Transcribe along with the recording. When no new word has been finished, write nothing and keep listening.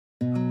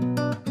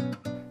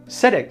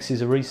CeDEx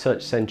is a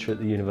research centre at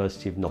the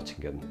University of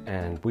Nottingham,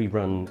 and we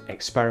run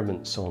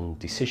experiments on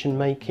decision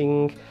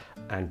making,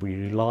 and we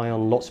rely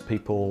on lots of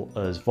people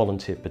as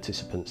volunteer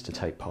participants to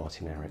take part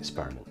in our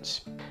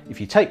experiments.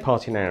 If you take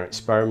part in our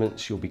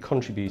experiments, you'll be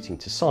contributing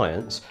to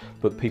science,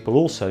 but people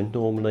also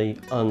normally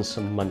earn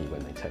some money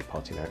when they take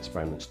part in our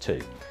experiments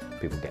too.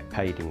 People get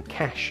paid in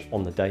cash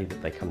on the day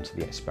that they come to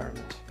the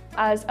experiment.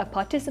 As a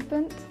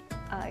participant,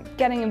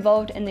 getting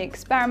involved in the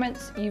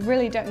experiments, you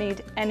really don't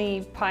need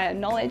any prior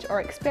knowledge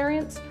or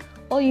experience.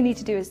 All you need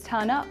to do is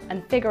turn up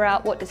and figure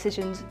out what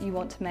decisions you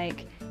want to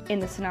make in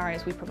the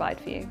scenarios we provide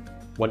for you.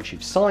 Once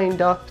you've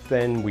signed up,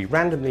 then we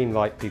randomly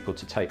invite people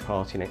to take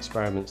part in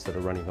experiments that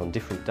are running on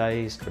different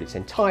days, but it's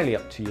entirely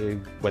up to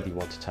you whether you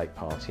want to take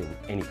part in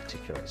any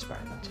particular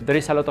experiment. There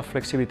is a lot of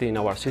flexibility in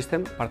our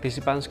system.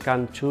 Participants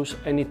can choose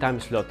any time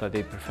slot that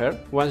they prefer.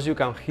 Once you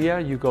come here,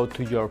 you go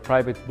to your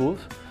private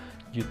booth,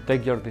 you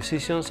take your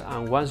decisions,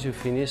 and once you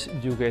finish,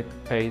 you get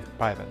paid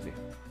privately.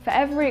 For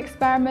every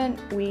experiment,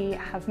 we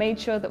have made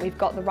sure that we've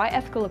got the right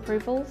ethical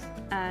approvals,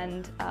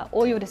 and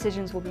all your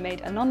decisions will be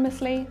made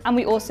anonymously, and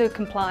we also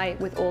comply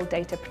with all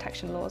data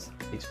protection laws.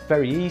 It's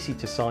very easy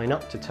to sign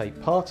up to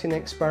take part in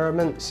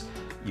experiments.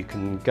 You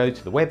can go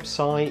to the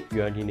website,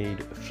 you only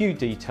need a few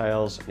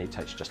details, and it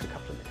takes just a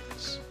couple of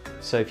minutes.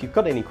 So if you've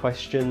got any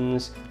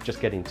questions, just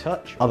get in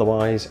touch.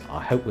 Otherwise,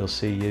 I hope we'll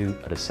see you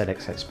at a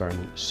CeDEx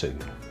experiment soon.